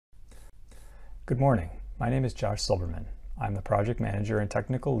Good morning. My name is Josh Silberman. I'm the project manager and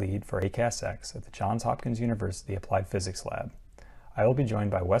technical lead for ACAS X at the Johns Hopkins University Applied Physics Lab. I will be joined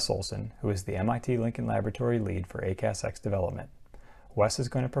by Wes Olson, who is the MIT Lincoln Laboratory lead for ACAS X development. Wes is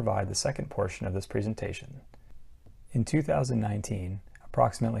going to provide the second portion of this presentation. In 2019,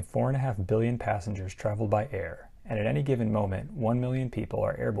 approximately 4.5 billion passengers traveled by air, and at any given moment, 1 million people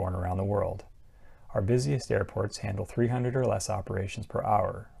are airborne around the world. Our busiest airports handle 300 or less operations per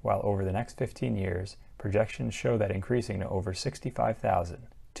hour, while over the next 15 years, projections show that increasing to over 65,000,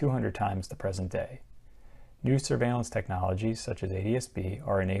 200 times the present day. New surveillance technologies such as ADS-B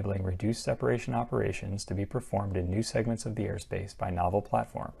are enabling reduced separation operations to be performed in new segments of the airspace by novel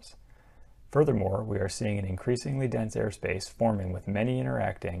platforms. Furthermore, we are seeing an increasingly dense airspace forming with many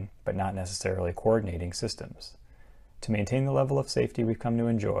interacting, but not necessarily coordinating systems. To maintain the level of safety we've come to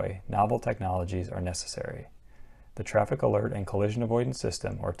enjoy, novel technologies are necessary. The Traffic Alert and Collision Avoidance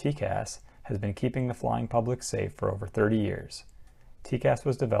System, or TCAS, has been keeping the flying public safe for over 30 years. TCAS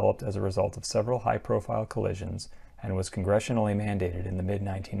was developed as a result of several high-profile collisions and was congressionally mandated in the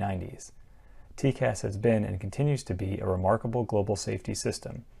mid-1990s. TCAS has been and continues to be a remarkable global safety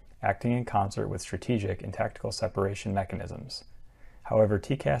system, acting in concert with strategic and tactical separation mechanisms. However,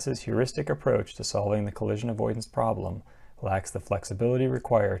 TCAS's heuristic approach to solving the collision avoidance problem lacks the flexibility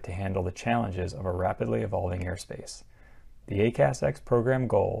required to handle the challenges of a rapidly evolving airspace. The ACAS X program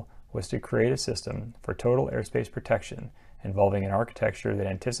goal was to create a system for total airspace protection involving an architecture that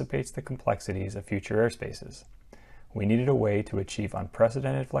anticipates the complexities of future airspaces. We needed a way to achieve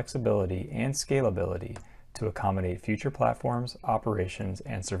unprecedented flexibility and scalability to accommodate future platforms, operations,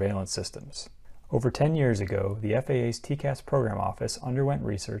 and surveillance systems. Over 10 years ago, the FAA's TCAS program office underwent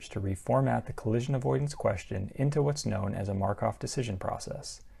research to reformat the collision avoidance question into what's known as a Markov decision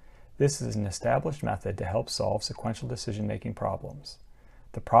process. This is an established method to help solve sequential decision-making problems.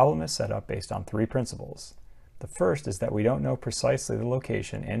 The problem is set up based on three principles. The first is that we don't know precisely the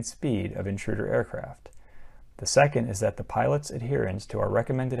location and speed of intruder aircraft. The second is that the pilot's adherence to our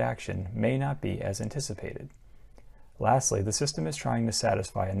recommended action may not be as anticipated. Lastly, the system is trying to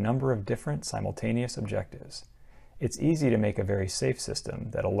satisfy a number of different simultaneous objectives. It's easy to make a very safe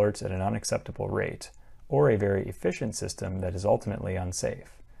system that alerts at an unacceptable rate, or a very efficient system that is ultimately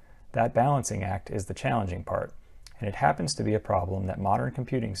unsafe. That balancing act is the challenging part, and it happens to be a problem that modern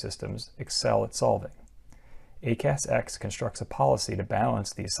computing systems excel at solving. ACAS X constructs a policy to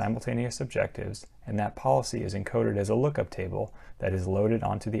balance these simultaneous objectives, and that policy is encoded as a lookup table that is loaded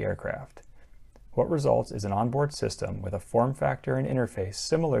onto the aircraft. What results is an onboard system with a form factor and interface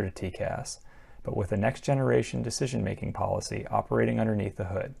similar to TCAS, but with a next-generation decision-making policy operating underneath the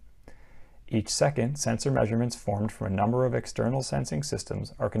hood. Each second, sensor measurements formed from a number of external sensing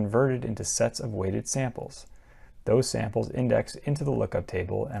systems are converted into sets of weighted samples. Those samples index into the lookup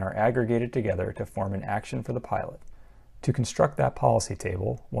table and are aggregated together to form an action for the pilot. To construct that policy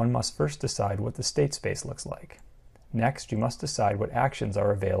table, one must first decide what the state space looks like. Next, you must decide what actions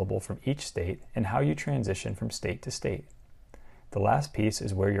are available from each state and how you transition from state to state. The last piece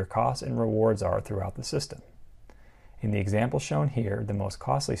is where your costs and rewards are throughout the system. In the example shown here, the most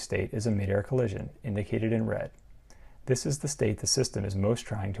costly state is a mid-air collision, indicated in red. This is the state the system is most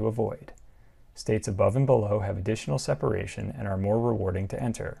trying to avoid. States above and below have additional separation and are more rewarding to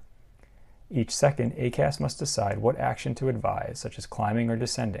enter. Each second, ACAS must decide what action to advise, such as climbing or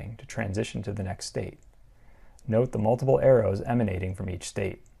descending, to transition to the next state. Note the multiple arrows emanating from each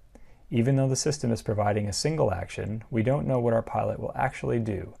state. Even though the system is providing a single action, we don't know what our pilot will actually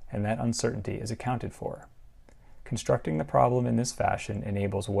do, and that uncertainty is accounted for. Constructing the problem in this fashion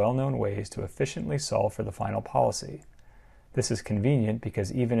enables well-known ways to efficiently solve for the final policy. This is convenient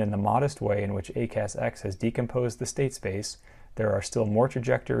because even in the modest way in which ACAS X has decomposed the state space, there are still more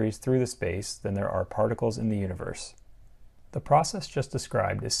trajectories through the space than there are particles in the universe. The process just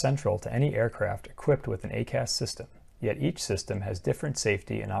described is central to any aircraft equipped with an ACAS system, yet each system has different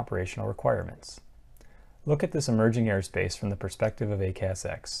safety and operational requirements. Look at this emerging airspace from the perspective of ACAS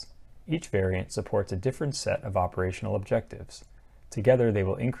X. Each variant supports a different set of operational objectives. Together, they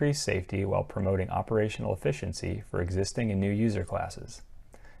will increase safety while promoting operational efficiency for existing and new user classes.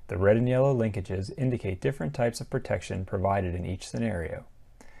 The red and yellow linkages indicate different types of protection provided in each scenario.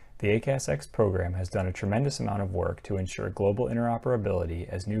 The ACAS X program has done a tremendous amount of work to ensure global interoperability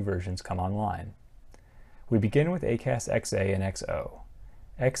as new versions come online. We begin with ACAS XA and XO.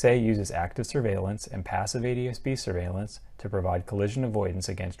 XA uses active surveillance and passive ADS-B surveillance to provide collision avoidance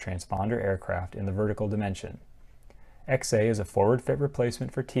against transponder aircraft in the vertical dimension. XA is a forward-fit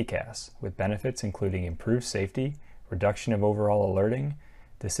replacement for TCAS, with benefits including improved safety, reduction of overall alerting,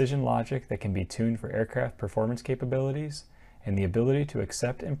 decision logic that can be tuned for aircraft performance capabilities, and the ability to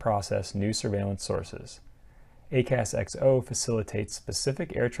accept and process new surveillance sources. ACAS XO facilitates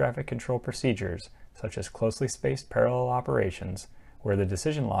specific air traffic control procedures, such as closely spaced parallel operations, where the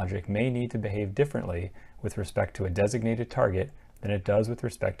decision logic may need to behave differently with respect to a designated target than it does with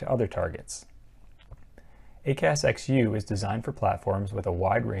respect to other targets. ACAS XU is designed for platforms with a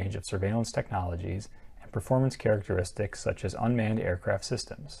wide range of surveillance technologies and performance characteristics such as unmanned aircraft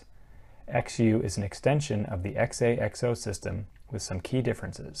systems. XU is an extension of the XA XO system with some key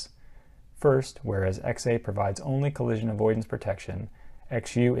differences. First, whereas XA provides only collision avoidance protection,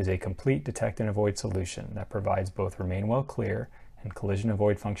 XU is a complete detect and avoid solution that provides both remain well clear and collision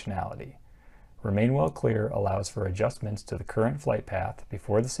avoid functionality. Remain well clear allows for adjustments to the current flight path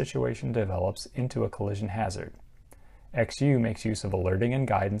before the situation develops into a collision hazard. XU makes use of alerting and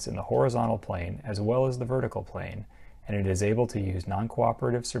guidance in the horizontal plane as well as the vertical plane, and it is able to use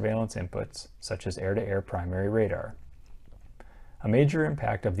non-cooperative surveillance inputs such as air-to-air primary radar. A major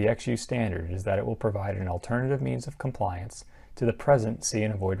impact of the XU standard is that it will provide an alternative means of compliance to the present see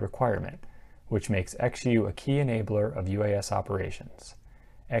and avoid requirement, which makes XU a key enabler of UAS operations.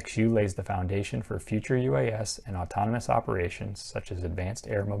 XU lays the foundation for future UAS and autonomous operations such as advanced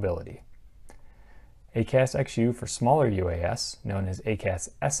air mobility. ACAS XU for smaller UAS, known as ACAS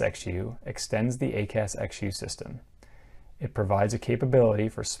SXU, extends the ACAS XU system. It provides a capability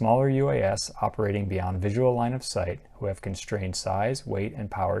for smaller UAS operating beyond visual line of sight who have constrained size, weight, and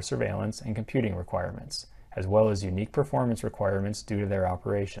power surveillance and computing requirements, as well as unique performance requirements due to their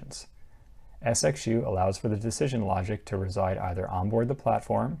operations. SXU allows for the decision logic to reside either onboard the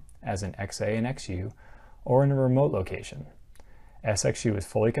platform, as in XA and XU, or in a remote location. SXU is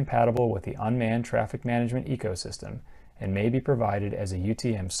fully compatible with the unmanned traffic management ecosystem and may be provided as a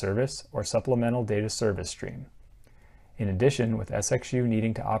UTM service or supplemental data service stream. In addition, with SXU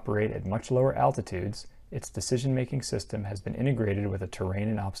needing to operate at much lower altitudes, its decision-making system has been integrated with a terrain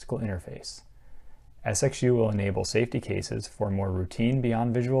and obstacle interface. SXU will enable safety cases for more routine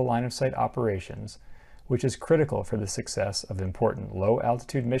beyond visual line of sight operations, which is critical for the success of important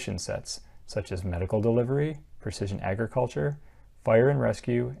low-altitude mission sets such as medical delivery, precision agriculture, fire and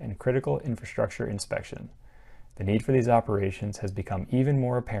rescue, and critical infrastructure inspection. The need for these operations has become even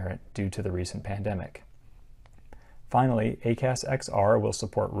more apparent due to the recent pandemic. Finally, ACAS XR will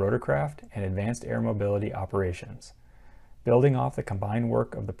support rotorcraft and advanced air mobility operations. Building off the combined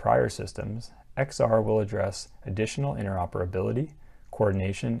work of the prior systems, XR will address additional interoperability,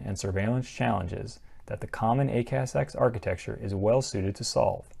 coordination, and surveillance challenges that the common ACAS X architecture is well suited to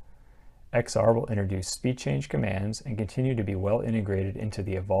solve. XR will introduce speed change commands and continue to be well integrated into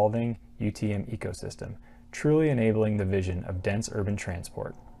the evolving UTM ecosystem, truly enabling the vision of dense urban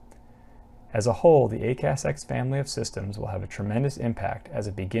transport. As a whole, the ACAS X family of systems will have a tremendous impact as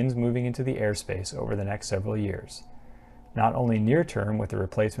it begins moving into the airspace over the next several years. Not only near term with the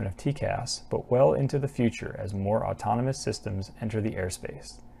replacement of TCAS, but well into the future as more autonomous systems enter the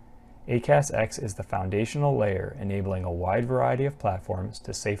airspace. ACAS X is the foundational layer enabling a wide variety of platforms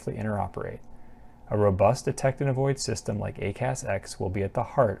to safely interoperate. A robust detect and avoid system like ACAS X will be at the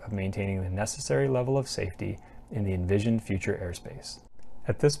heart of maintaining the necessary level of safety in the envisioned future airspace.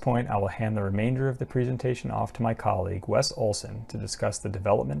 At this point, I will hand the remainder of the presentation off to my colleague, Wes Olson, to discuss the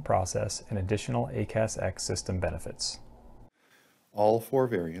development process and additional ACAS X system benefits. All 4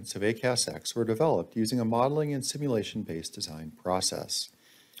 variants of ACAS X were developed using a modeling and simulation-based design process.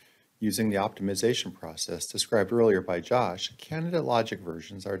 Using the optimization process described earlier by Josh, candidate logic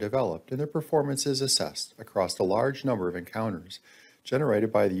versions are developed and their performance is assessed across a large number of encounters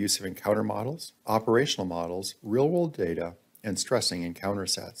generated by the use of encounter models, operational models, real-world data, and stressing encounter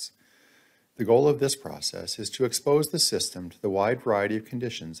sets. The goal of this process is to expose the system to the wide variety of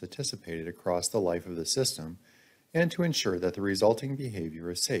conditions anticipated across the life of the system and to ensure that the resulting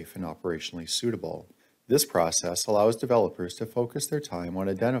behavior is safe and operationally suitable. This process allows developers to focus their time on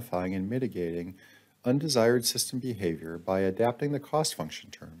identifying and mitigating undesired system behavior by adapting the cost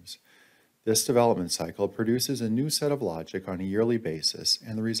function terms. This development cycle produces a new set of logic on a yearly basis,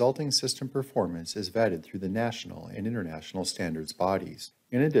 and the resulting system performance is vetted through the national and international standards bodies.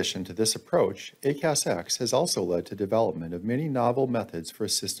 In addition to this approach, ACAS X has also led to development of many novel methods for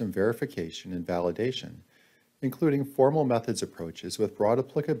system verification and validation, including formal methods approaches with broad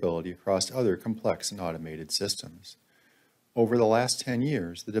applicability across other complex and automated systems. Over the last 10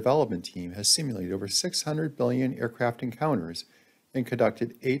 years, the development team has simulated over 600 billion aircraft encounters and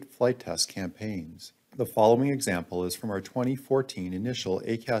conducted 8 flight test campaigns. The following example is from our 2014 initial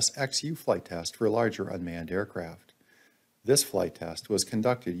ACAS XU flight test for larger unmanned aircraft. This flight test was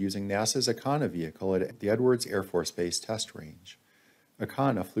conducted using NASA's Icona vehicle at the Edwards Air Force Base Test Range.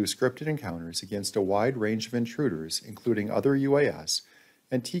 ACANA flew scripted encounters against a wide range of intruders, including other UAS,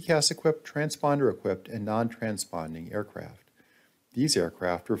 and TCAS-equipped, transponder-equipped, and non-transponding aircraft. These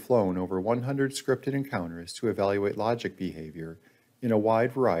aircraft were flown over 100 scripted encounters to evaluate logic behavior in a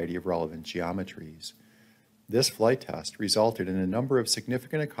wide variety of relevant geometries. This flight test resulted in a number of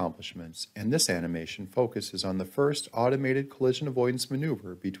significant accomplishments, and this animation focuses on the first automated collision avoidance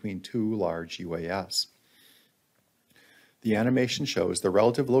maneuver between two large UAS. The animation shows the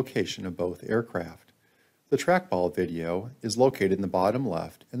relative location of both aircraft. The trackball video is located in the bottom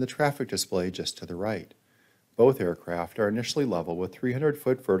left and the traffic display just to the right. Both aircraft are initially level with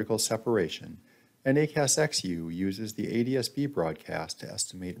 300-foot vertical separation, and ACAS X uses the ADS-B broadcast to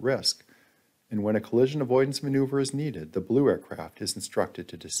estimate risk. And when a collision avoidance maneuver is needed, the blue aircraft is instructed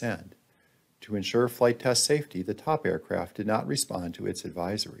to descend. To ensure flight test safety, the top aircraft did not respond to its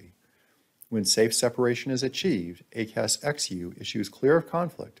advisory. When safe separation is achieved, ACAS X issues clear of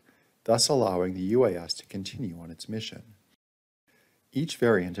conflict, thus allowing the UAS to continue on its mission. Each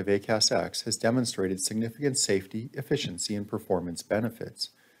variant of ACAS X has demonstrated significant safety, efficiency, and performance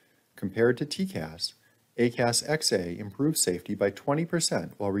benefits. Compared to TCAS, ACAS XA improves safety by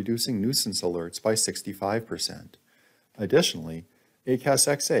 20% while reducing nuisance alerts by 65%. Additionally, ACAS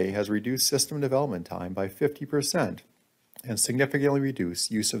XA has reduced system development time by 50% and significantly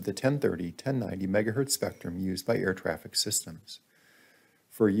reduced use of the 1030-1090 MHz spectrum used by air traffic systems.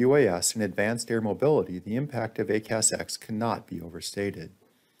 For UAS and advanced air mobility, the impact of ACAS X cannot be overstated.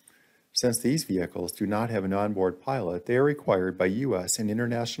 Since these vehicles do not have an onboard pilot, they are required by U.S. and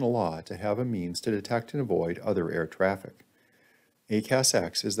international law to have a means to detect and avoid other air traffic. ACAS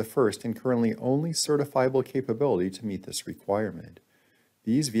X is the first and currently only certifiable capability to meet this requirement.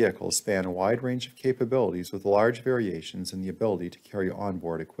 These vehicles span a wide range of capabilities with large variations in the ability to carry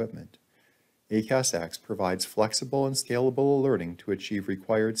onboard equipment. ACAS X provides flexible and scalable alerting to achieve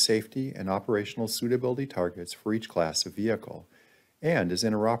required safety and operational suitability targets for each class of vehicle, and is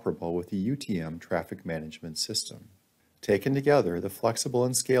interoperable with the UTM traffic management system. Taken together, the flexible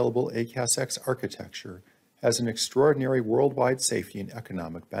and scalable ACAS X architecture has an extraordinary worldwide safety and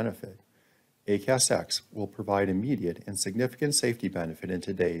economic benefit. ACAS X will provide immediate and significant safety benefit in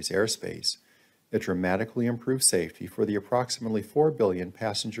today's airspace. It dramatically improves safety for the approximately 4 billion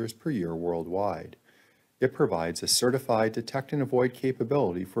passengers per year worldwide. It provides a certified detect and avoid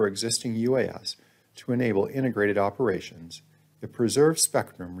capability for existing UAS to enable integrated operations. It preserves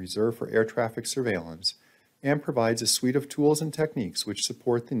spectrum reserved for air traffic surveillance and provides a suite of tools and techniques which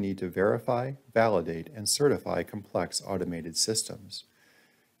support the need to verify, validate, and certify complex automated systems.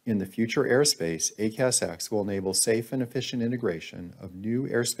 In the future airspace, ACAS X will enable safe and efficient integration of new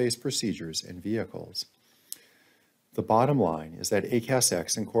airspace procedures and vehicles. The bottom line is that ACAS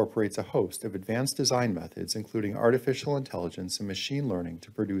X incorporates a host of advanced design methods, including artificial intelligence and machine learning,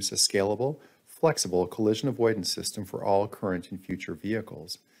 to produce a scalable, flexible collision avoidance system for all current and future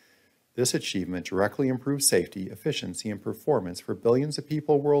vehicles. This achievement directly improves safety, efficiency, and performance for billions of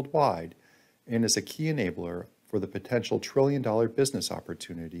people worldwide and is a key enabler for the potential trillion-dollar business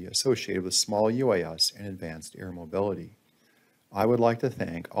opportunity associated with small UAS and advanced air mobility. I would like to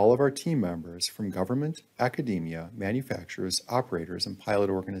thank all of our team members from government, academia, manufacturers, operators, and pilot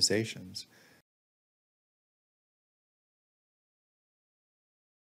organizations.